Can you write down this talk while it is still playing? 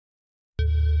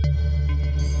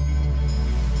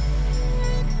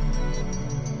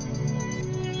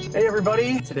Hey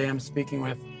everybody, today I'm speaking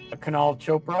with Kunal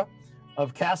Chopra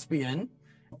of Caspian,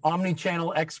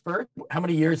 omni-channel expert. How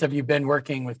many years have you been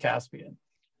working with Caspian?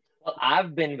 Well,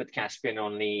 I've been with Caspian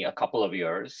only a couple of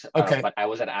years, Okay, but I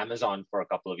was at Amazon for a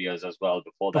couple of years as well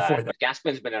before before that. that. But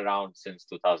Caspian's been around since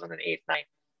 2008,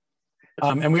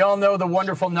 9. And we all know the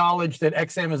wonderful knowledge that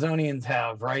ex-Amazonians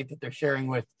have, right? That they're sharing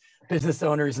with business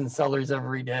owners and sellers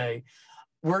every day.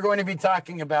 We're going to be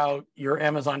talking about your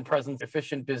Amazon presence,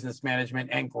 efficient business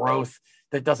management, and growth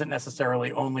that doesn't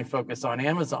necessarily only focus on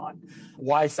Amazon.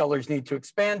 Why sellers need to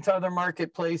expand to other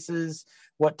marketplaces,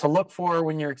 what to look for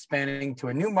when you're expanding to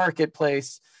a new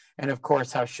marketplace, and of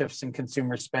course, how shifts in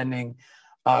consumer spending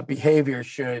behavior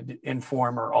should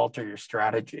inform or alter your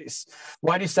strategies.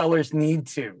 Why do sellers need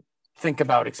to think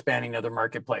about expanding to other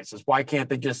marketplaces? Why can't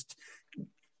they just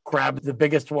grab the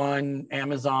biggest one,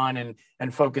 Amazon,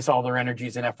 and focus all their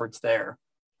energies and efforts there?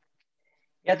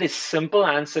 Yeah, the simple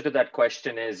answer to that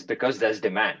question is because there's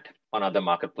demand on other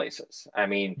marketplaces. I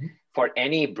mean, for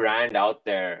any brand out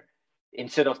there,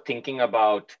 instead of thinking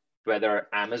about whether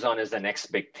Amazon is the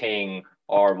next big thing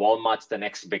or Walmart's the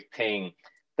next big thing,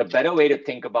 the better way to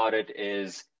think about it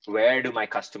is where do my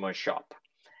customers shop?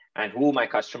 And who my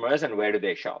customers and where do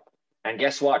they shop? And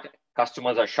guess what?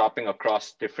 Customers are shopping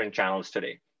across different channels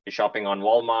today. They're shopping on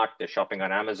Walmart, they're shopping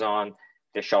on Amazon,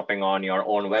 they're shopping on your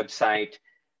own website,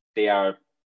 they are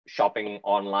shopping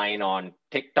online on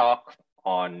TikTok,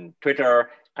 on Twitter,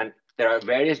 and there are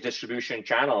various distribution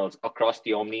channels across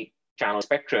the omni-channel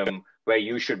spectrum where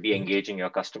you should be engaging your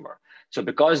customer. So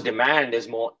because demand is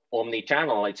more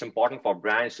omni-channel, it's important for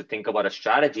brands to think about a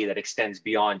strategy that extends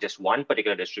beyond just one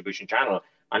particular distribution channel,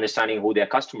 understanding who their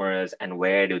customer is and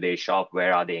where do they shop,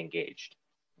 where are they engaged.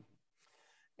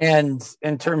 And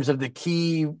in terms of the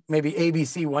key, maybe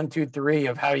ABC 1, 2, 3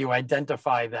 of how you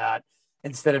identify that,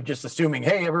 instead of just assuming,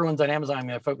 hey, everyone's on Amazon, I'm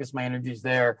going to focus my energies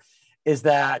there, is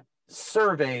that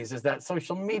surveys, is that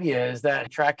social media, is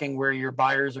that tracking where your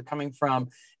buyers are coming from,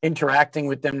 interacting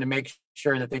with them to make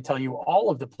sure that they tell you all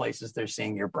of the places they're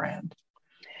seeing your brand?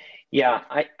 Yeah,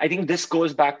 I think this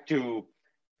goes back to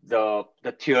the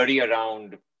theory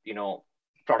around,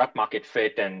 product market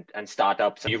fit and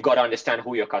startups. You've got to understand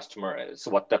who your customer is,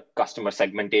 what the customer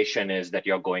segmentation is that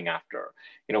you're going after.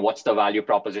 What's the value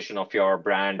proposition of your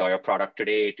brand or your product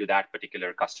today to that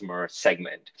particular customer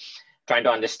segment? Trying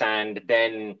to understand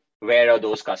then where are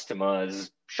those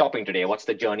customers shopping today? What's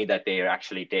the journey that they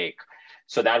actually take?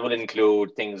 So that will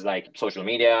include things like social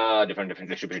media, different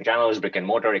distribution channels, brick and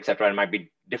mortar, et cetera. It might be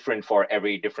different for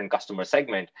every different customer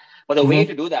segment. But the way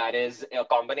to do that is a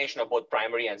combination of both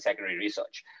primary and secondary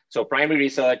research. So primary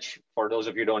research, for those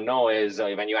of you who don't know, is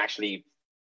when you actually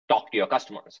talk to your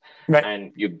customers, right?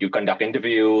 And you conduct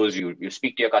interviews, you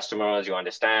speak to your customers, you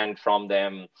understand from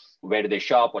them where do they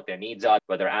shop, what their needs are,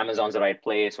 whether Amazon's the right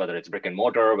place, whether it's brick and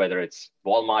mortar, whether it's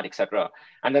Walmart, etc.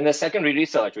 And then the secondary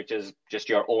research, which is just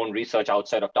your own research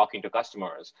outside of talking to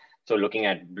customers. So looking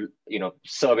at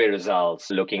survey results,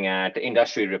 looking at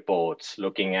industry reports,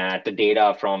 looking at the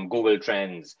data from Google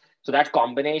Trends. So that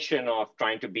combination of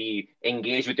trying to be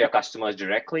engaged with your customers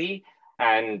directly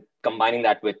and combining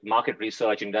that with market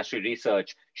research, industry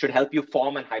research should help you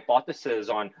form an hypothesis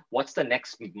on what's the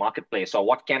next marketplace or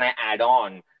what can I add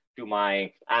on to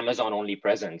my Amazon only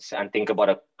presence and think about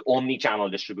an omni-channel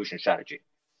distribution strategy.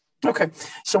 Okay.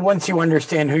 So once you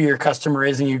understand who your customer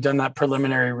is and you've done that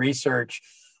preliminary research,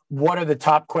 what are the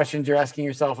top questions you're asking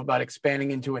yourself about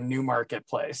expanding into a new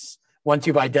marketplace? Once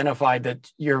you've identified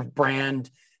that your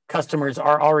brand customers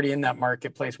are already in that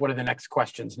marketplace, what are the next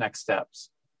questions, next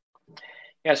steps?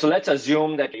 Yeah, so let's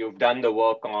assume that you've done the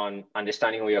work on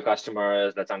understanding who your customer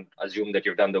is. Let's assume that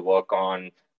you've done the work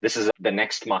on this is the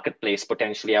next marketplace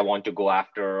potentially I want to go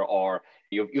after, or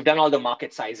you've done all the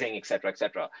market sizing, et cetera, et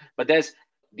cetera. But there's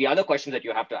the other question that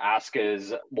you have to ask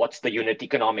is, what's the unit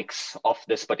economics of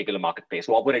this particular marketplace?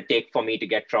 What would it take for me to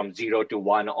get from 0 to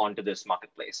 1 onto this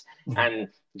marketplace? Mm-hmm. And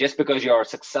just because you're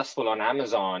successful on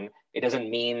Amazon, it doesn't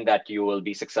mean that you will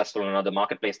be successful in another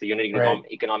marketplace. The unit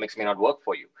economics may not work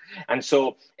for you. And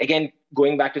so, again,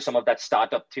 going back to some of that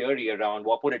startup theory around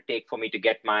what would it take for me to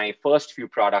get my first few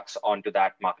products onto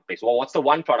that marketplace? Well, what's the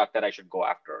one product that I should go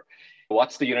after?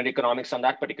 What's the unit economics on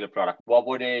that particular product? What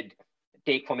would it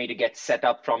take for me to get set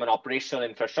up from an operational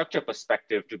infrastructure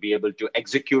perspective to be able to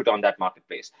execute on that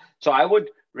marketplace? So I would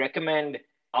recommend,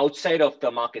 outside of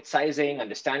the market sizing,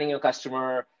 understanding your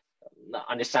customer,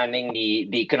 understanding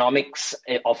the economics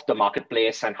of the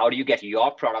marketplace and how do you get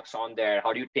your products on there,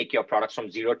 how do you take your products from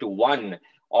 0 to 1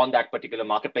 on that particular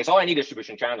marketplace or any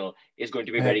distribution channel is going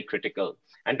to be very critical.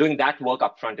 And doing that work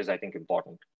upfront is, I think,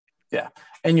 important. Yeah.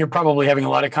 And you're probably having a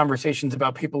lot of conversations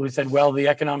about people who said, well, the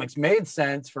economics made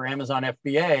sense for Amazon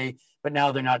FBA, but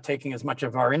now they're not taking as much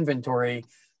of our inventory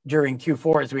during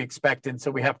Q4 as we expected.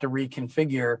 So we have to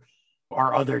reconfigure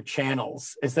our other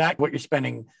channels. Is that what you're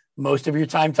spending most of your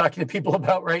time talking to people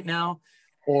about right now?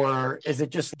 Or is it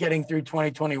just getting through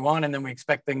 2021 and then we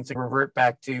expect things to revert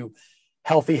back to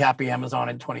healthy, happy Amazon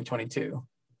in 2022?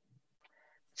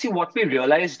 See, what we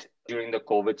realized during the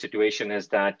COVID situation is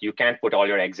that you can't put all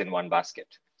your eggs in one basket,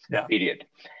 period.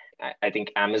 I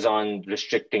think Amazon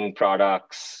restricting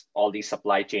products, all these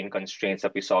supply chain constraints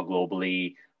that we saw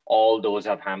globally, all those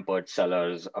have hampered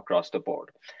sellers across the board.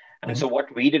 And so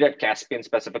what we did at Caspian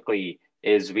specifically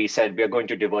is we said we're going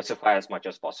to diversify as much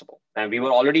as possible. And we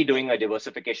were already doing a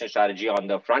diversification strategy on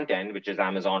the front end, which is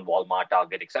Amazon, Walmart,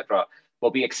 Target, etc.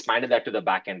 But we expanded that to the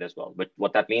back end as well. But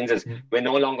what that means is we're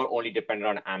no longer only dependent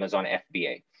on Amazon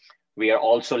FBA. We are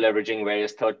also leveraging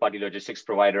various third-party logistics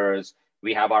providers.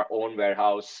 We have our own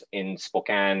warehouse in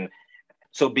Spokane.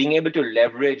 So being able to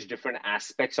leverage different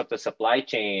aspects of the supply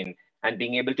chain and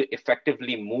being able to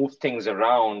effectively move things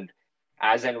around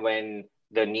as and when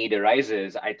the need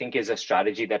arises, I think is a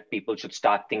strategy that people should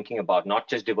start thinking about, not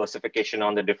just diversification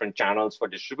on the different channels for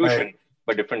distribution,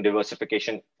 but different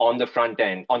diversification on the front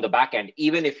end, on the back end,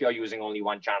 even if you're using only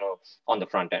one channel on the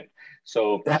front end.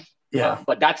 So,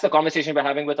 but that's the conversation we're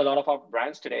having with a lot of our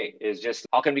brands today is just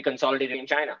how can we consolidate it in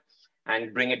China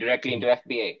and bring it directly into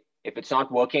FBA? If it's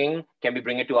not working, can we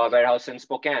bring it to our warehouse in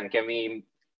Spokane? Can we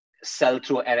sell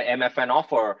through an MFN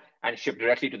offer and ship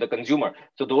directly to the consumer?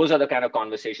 So those are the kind of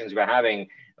conversations we're having.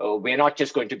 We're not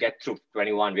just going to get through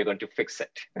 21, we're going to fix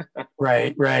it.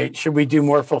 Right. Should we do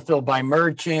more fulfilled by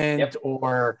merchant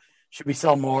or should we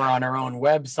sell more on our own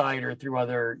website or through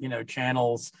other,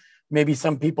 channels? Maybe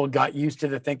some people got used to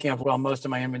the thinking of, well, most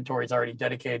of my inventory is already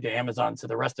dedicated to Amazon, so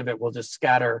the rest of it will just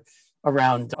scatter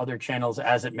around other channels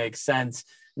as it makes sense.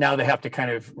 Now they have to kind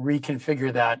of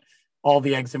reconfigure that all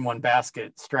the eggs in one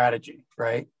basket strategy,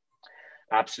 right?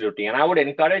 Absolutely. And I would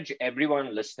encourage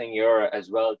everyone listening here as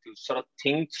well to sort of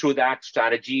think through that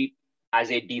strategy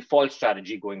as a default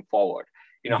strategy going forward.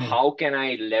 How can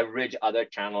I leverage other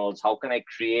channels? How can I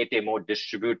create a more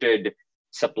distributed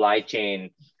supply chain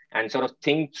and sort of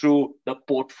think through the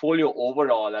portfolio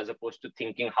overall, as opposed to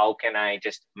thinking, how can I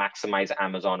just maximize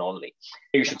Amazon only?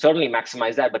 You should certainly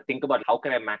maximize that, but think about how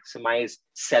can I maximize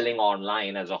selling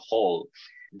online as a whole?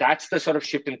 That's the sort of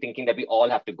shift in thinking that we all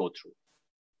have to go through.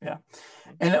 Yeah.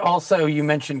 And also you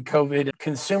mentioned COVID.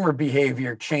 Consumer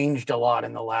behavior changed a lot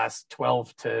in the last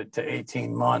 12 to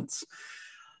 18 months.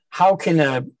 How can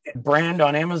a brand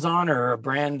on Amazon or a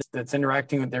brand that's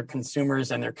interacting with their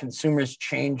consumers and their consumers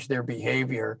change their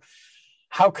behavior?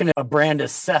 How can a brand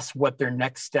assess what their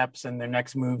next steps and their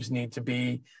next moves need to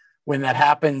be when that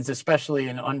happens, especially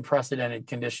in unprecedented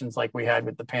conditions like we had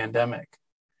with the pandemic?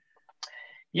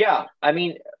 Yeah, I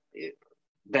mean,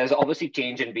 there's obviously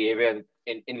change in behavior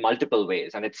in multiple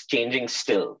ways, and it's changing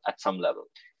still at some level.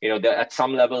 At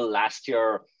some level last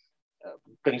year,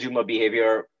 consumer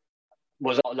behavior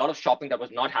was a lot of shopping that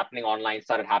was not happening online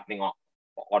started happening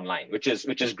online, which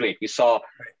is great. We saw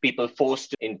people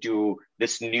forced into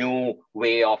this new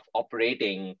way of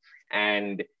operating,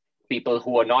 and people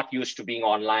who are not used to being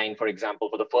online, for example,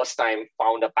 for the first time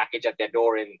found a package at their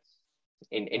door in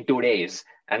 2 days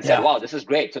and said, wow, this is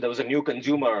great. So there was a new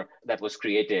consumer that was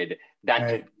created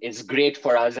that is great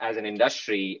for us as an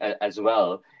industry as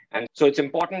well. And so it's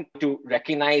important to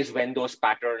recognize when those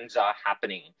patterns are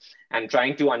happening and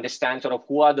trying to understand sort of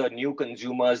who are the new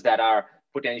consumers that are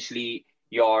potentially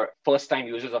your first-time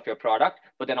users of your product,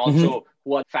 but then also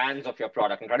who are fans of your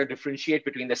product, and try to differentiate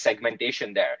between the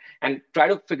segmentation there and try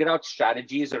to figure out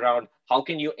strategies around how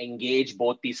can you engage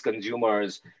both these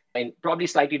consumers in probably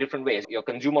slightly different ways. Your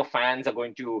consumer fans are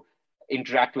going to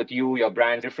interact with you, your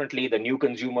brand differently. The new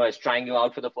consumer is trying you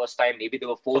out for the first time. Maybe they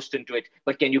were forced into it,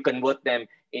 but can you convert them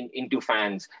into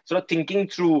fans? Sort of thinking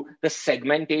through the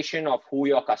segmentation of who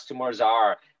your customers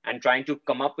are and trying to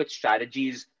come up with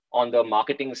strategies on the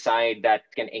marketing side that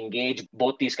can engage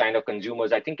both these kind of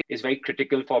consumers, I think is very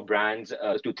critical for brands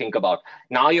to think about.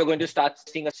 Now you're going to start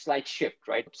seeing a slight shift,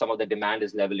 right? Some of the demand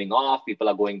is leveling off. People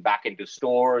are going back into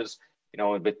stores.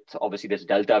 With obviously this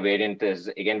Delta variant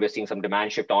again, we're seeing some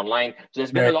demand shift online. So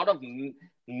there's been a lot of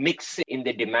mix in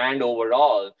the demand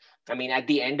overall. I mean, at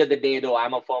the end of the day, though,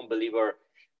 I'm a firm believer,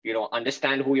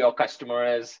 understand who your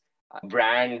customer is.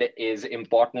 Brand is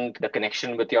important. The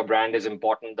connection with your brand is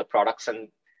important. The products and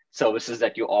services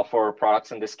that you offer,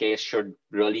 products in this case, should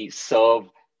really serve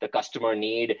the customer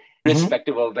need,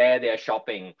 irrespective of where they're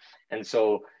shopping. And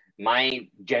so my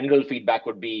general feedback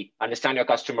would be understand your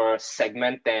customer,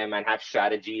 segment them, and have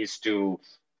strategies to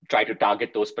try to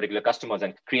target those particular customers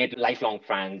and create lifelong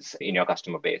fans in your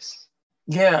customer base.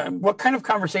 Yeah. What kind of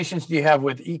conversations do you have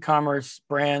with e-commerce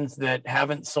brands that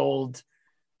haven't sold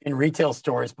in retail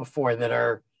stores before, that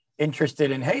are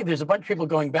interested in, hey, there's a bunch of people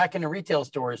going back into retail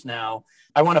stores now.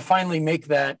 I want to finally make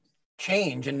that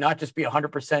change and not just be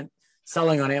 100%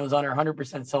 selling on Amazon or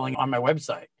 100% selling on my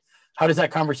website. How does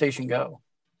that conversation go?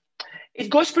 It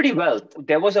goes pretty well.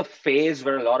 There was a phase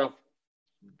where a lot of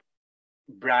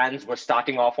brands were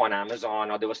starting off on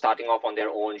Amazon, or they were starting off on their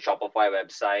own Shopify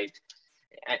website.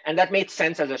 And that made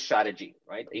sense as a strategy,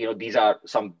 right? These are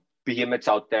some behemoths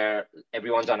out there.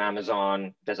 Everyone's on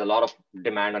Amazon. There's a lot of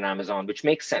demand on Amazon, which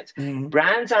makes sense. Mm-hmm.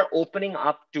 Brands are opening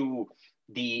up to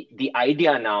the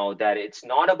idea now that it's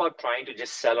not about trying to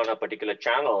just sell on a particular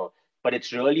channel, but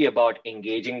it's really about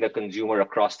engaging the consumer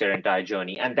across their entire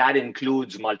journey. And that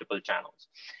includes multiple channels.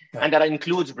 Yeah. And that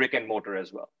includes brick and mortar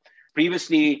as well.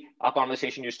 Previously, our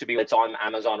conversation used to be it's on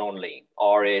Amazon only,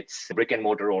 or it's brick and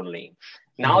mortar only.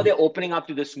 Now they're opening up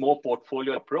to this more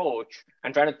portfolio approach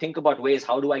and trying to think about ways,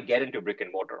 how do I get into brick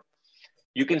and mortar?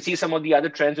 You can see some of the other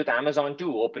trends with Amazon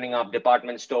too, opening up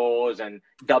department stores and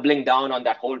doubling down on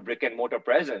that whole brick and mortar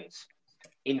presence.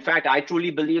 In fact, I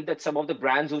truly believe that some of the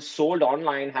brands who sold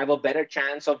online have a better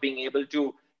chance of being able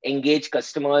to engage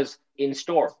customers in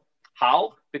store.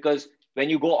 How? Because when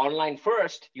you go online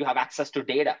first, you have access to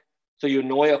data. So you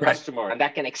know your customer, and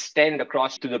that can extend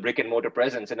across to the brick and mortar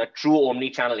presence in a true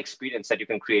omni-channel experience that you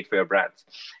can create for your brands.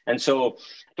 And so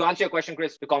to answer your question,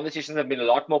 Chris, the conversations have been a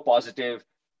lot more positive.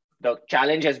 The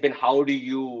challenge has been, how do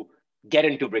you get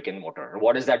into brick and mortar?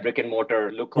 What does that brick and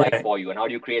mortar look like for you? And how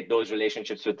do you create those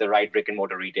relationships with the right brick and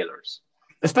mortar retailers?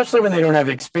 Especially when they don't have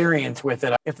experience with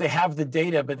it. If they have the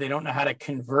data, but they don't know how to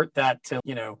convert that to,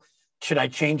 should I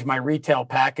change my retail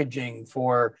packaging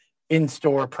for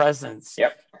in-store presence?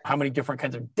 Yep. How many different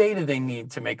kinds of data they need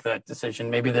to make that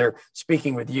decision. Maybe they're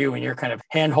speaking with you and you're kind of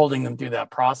hand-holding them through that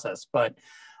process. But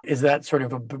is that sort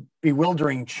of a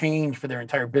bewildering change for their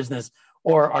entire business?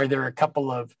 Or are there a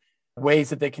couple of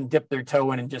ways that they can dip their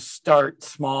toe in and just start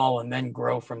small and then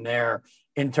grow from there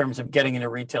in terms of getting into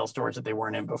retail stores that they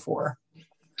weren't in before?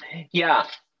 Yeah.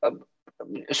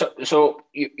 So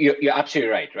you're absolutely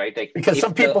right? Like, because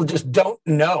some people just don't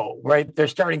know, right? They're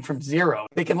starting from zero.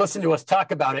 They can listen to us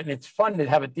talk about it, and it's fun to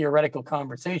have a theoretical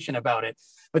conversation about it.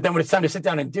 But then when it's time to sit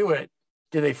down and do it,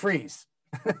 do they freeze?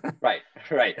 Right.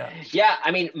 Yeah.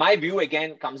 I mean, my view,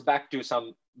 again, comes back to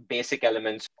some basic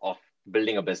elements of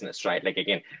building a business, right? Like,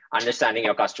 again, understanding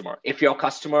your customer. If your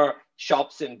customer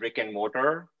shops in brick and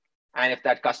mortar, and if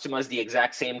that customer is the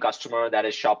exact same customer that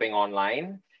is shopping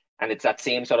online, and it's that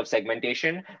same sort of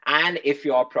segmentation. And if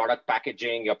your product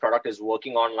packaging, your product is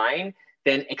working online,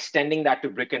 then extending that to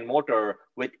brick and mortar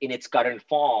in its current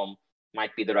form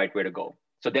might be the right way to go.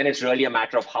 So then it's really a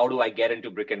matter of, how do I get into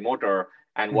brick and mortar,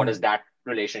 and what does that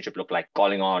relationship look like?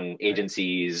 Calling on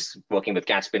agencies, working with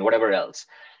Caspian, whatever else.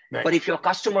 Right. But if your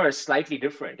customer is slightly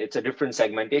different, it's a different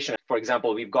segmentation. For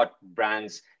example, we've got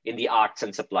brands in the arts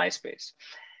and supply space.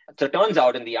 So it turns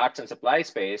out in the arts and supply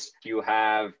space, you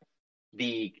have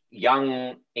the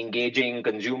young, engaging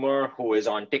consumer who is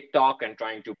on TikTok and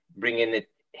trying to bring in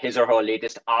his or her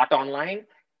latest art online.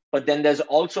 But then there's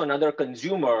also another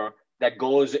consumer that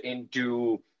goes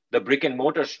into the brick and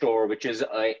mortar store, which is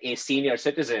a senior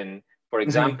citizen, for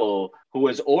example, who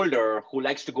is older, who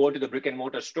likes to go to the brick and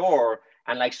mortar store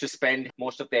and likes to spend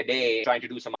most of their day trying to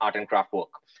do some art and craft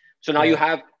work. So now you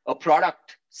have a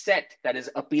product set that is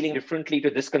appealing differently to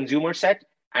this consumer set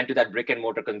and to that brick and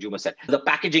mortar consumer set. The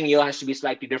packaging here has to be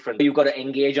slightly different. You've got to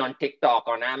engage on TikTok,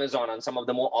 on Amazon, on some of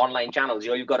the more online channels.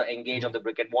 You've got to engage on the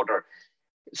brick and mortar.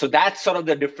 So that's sort of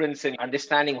the difference in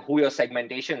understanding who your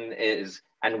segmentation is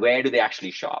and where do they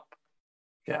actually shop.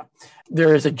 Yeah.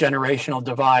 There is a generational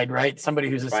divide, right? Somebody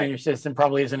who's a senior citizen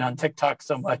probably isn't on TikTok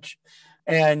so much.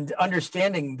 And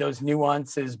understanding those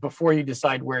nuances before you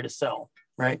decide where to sell,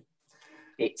 right?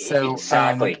 So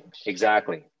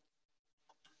Exactly.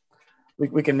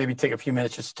 We can maybe take a few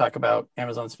minutes just to talk about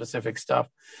Amazon specific stuff.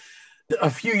 A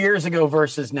few years ago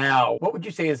versus now, what would you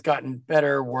say has gotten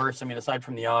better, worse? I mean, aside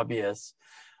from the obvious,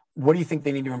 what do you think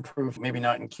they need to improve? Maybe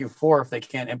not in Q4 if they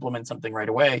can't implement something right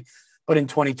away, but in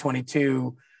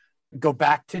 2022, go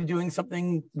back to doing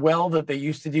something well that they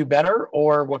used to do better?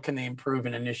 Or what can they improve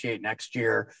and initiate next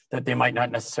year that they might not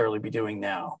necessarily be doing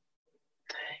now?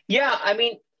 Yeah, I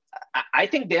mean, I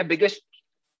think their biggest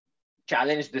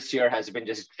challenge this year has been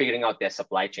just figuring out their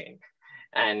supply chain.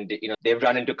 And, they've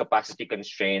run into capacity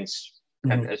constraints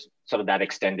and sort of that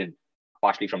extended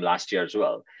partially from last year as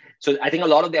well. So I think a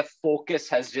lot of their focus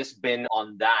has just been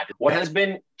on that. What has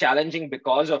been challenging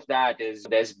because of that is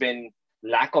there's been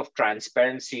lack of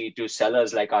transparency to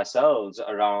sellers like ourselves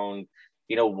around,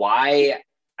 why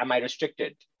am I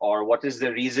restricted, or what is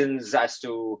the reasons as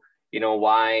to,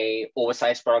 why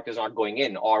oversized product is not going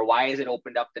in, or why is it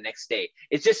opened up the next day.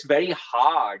 It's just very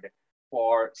hard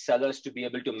for sellers to be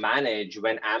able to manage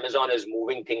when Amazon is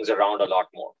moving things around a lot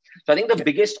more. So I think the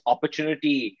biggest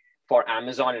opportunity for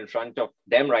Amazon in front of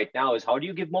them right now is, how do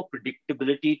you give more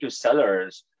predictability to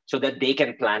sellers so that they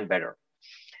can plan better?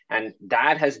 And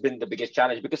that has been the biggest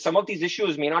challenge, because some of these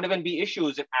issues may not even be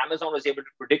issues if Amazon was able to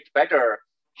predict better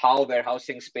how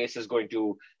warehousing space is going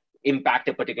to impact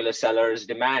a particular seller's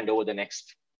demand over the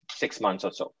next 6 months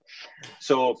or so.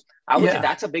 So I would say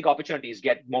that's a big opportunity, is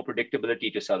get more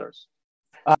predictability to sellers.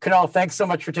 Kunal, thanks so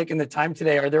much for taking the time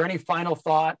today. Are there any final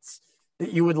thoughts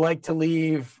that you would like to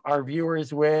leave our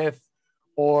viewers with,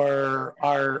 or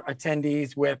our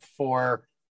attendees with, for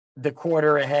the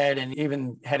quarter ahead and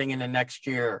even heading into next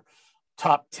year?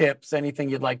 Top tips, anything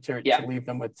you'd like to leave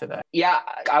them with today? Yeah,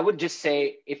 I would just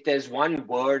say, if there's one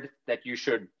word that you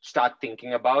should start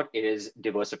thinking about, it is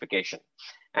diversification.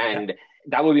 And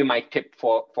that would be my tip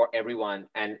for everyone.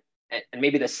 And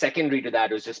maybe the secondary to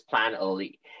that is just plan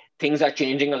early. Things are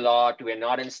changing a lot. We're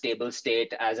not in stable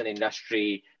state as an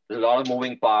industry. There's a lot of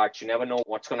moving parts. You never know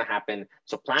what's going to happen.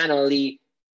 So plan early.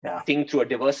 Think through a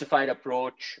diversified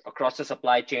approach across the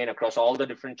supply chain, across all the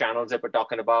different channels that we're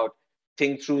talking about.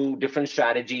 Think through different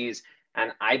strategies.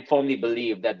 And I firmly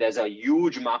believe that there's a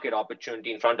huge market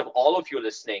opportunity in front of all of you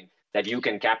listening that you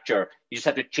can capture. You just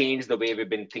have to change the way we've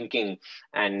been thinking.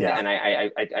 And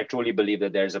I truly believe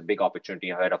that there's a big opportunity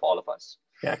ahead of all of us.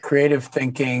 Yeah, creative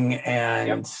thinking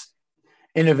and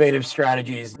innovative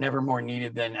strategies, never more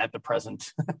needed than at the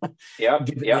present.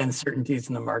 Given the uncertainties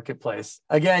in the marketplace.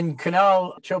 Again,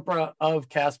 Kunal Chopra of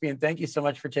Caspian, thank you so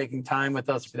much for taking time with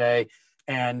us today.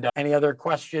 And any other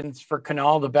questions for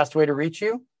Kunal? The best way to reach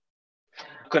you?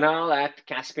 Kunal at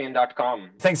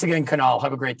Caspian.com. Thanks again, Kunal.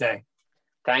 Have a great day.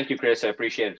 Thank you, Chris. I appreciate it.